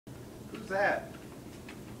that?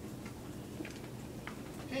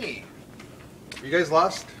 Hey, are you guys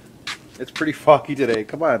lost? It's pretty foggy today.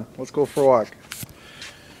 Come on, let's go for a walk.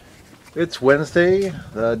 It's Wednesday,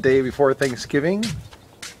 the day before Thanksgiving,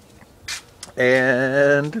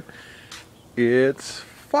 and it's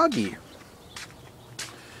foggy.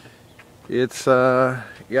 It's yeah,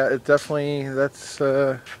 it definitely, that's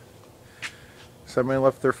somebody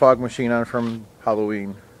left their fog machine on from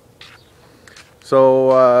Halloween.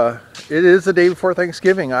 So it is the day before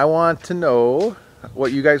Thanksgiving. I want to know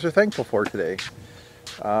what you guys are thankful for today.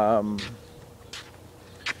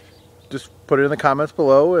 Just put it in the comments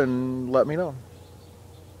below and let me know.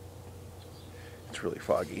 It's really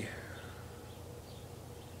foggy.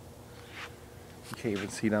 You can't even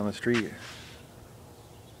see down the street.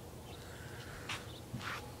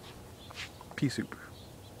 Pea soup.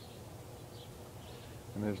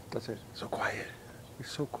 And that's it. So quiet.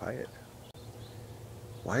 It's so quiet.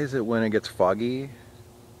 Why is it when it gets foggy,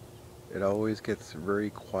 it always gets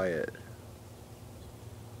very quiet?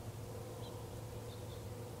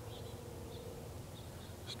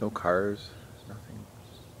 There's no cars, nothing.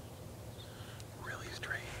 Really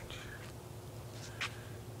strange.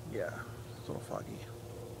 Yeah, it's a little foggy.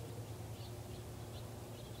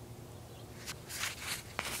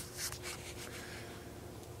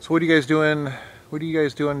 So what are you guys doing? What are you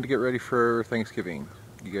guys doing to get ready for Thanksgiving?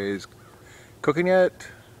 You guys cooking yet?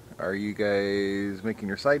 Are you guys making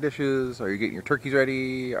your side dishes? Are you getting your turkeys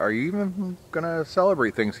ready? Are you even gonna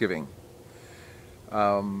celebrate Thanksgiving?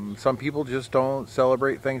 Some people just don't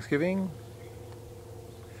celebrate Thanksgiving.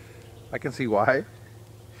 I can see why.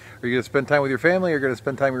 Are you gonna spend time with your family? Are you gonna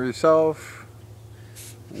spend time with yourself?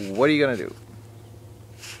 What are you gonna do?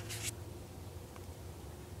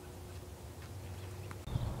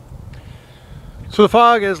 So the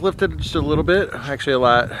fog has lifted just a little bit, actually a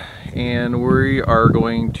lot, and we are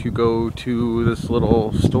going to go to this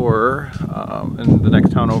little store in the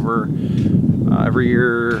next town over. Every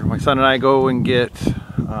year my son and I go and get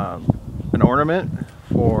an ornament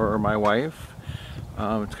for my wife.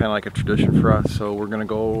 It's kind of like a tradition for us, so we're gonna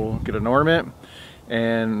go get an ornament.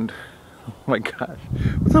 And oh my gosh,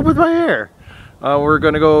 what's up with my hair? We're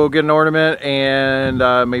gonna go get an ornament and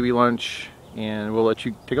maybe lunch, and we'll let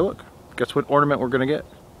you take a look. Guess what ornament we're gonna get?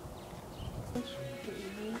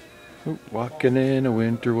 Ooh, walking in a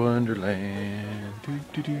winter wonderland. Do,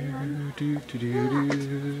 do, do, do,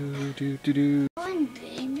 do, do, do, do.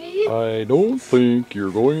 I don't think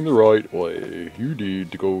you're going the right way. You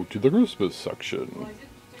need to go to the Christmas section.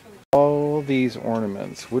 All these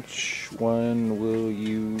ornaments, which one will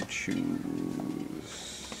you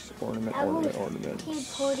choose? Ornament, ornament, ornaments. Keep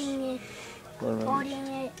holding it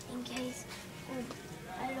in case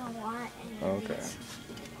I don't want any. Okay.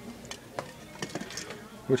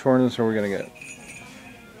 Which ornaments are we gonna get?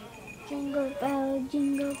 Jingle bell,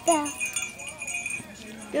 jingle bell.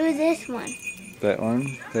 Do this one. That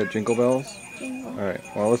one? That jingle bells? Jingle. Alright,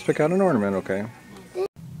 well let's pick out an ornament, okay?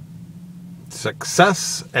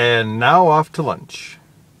 Success, and now off to lunch.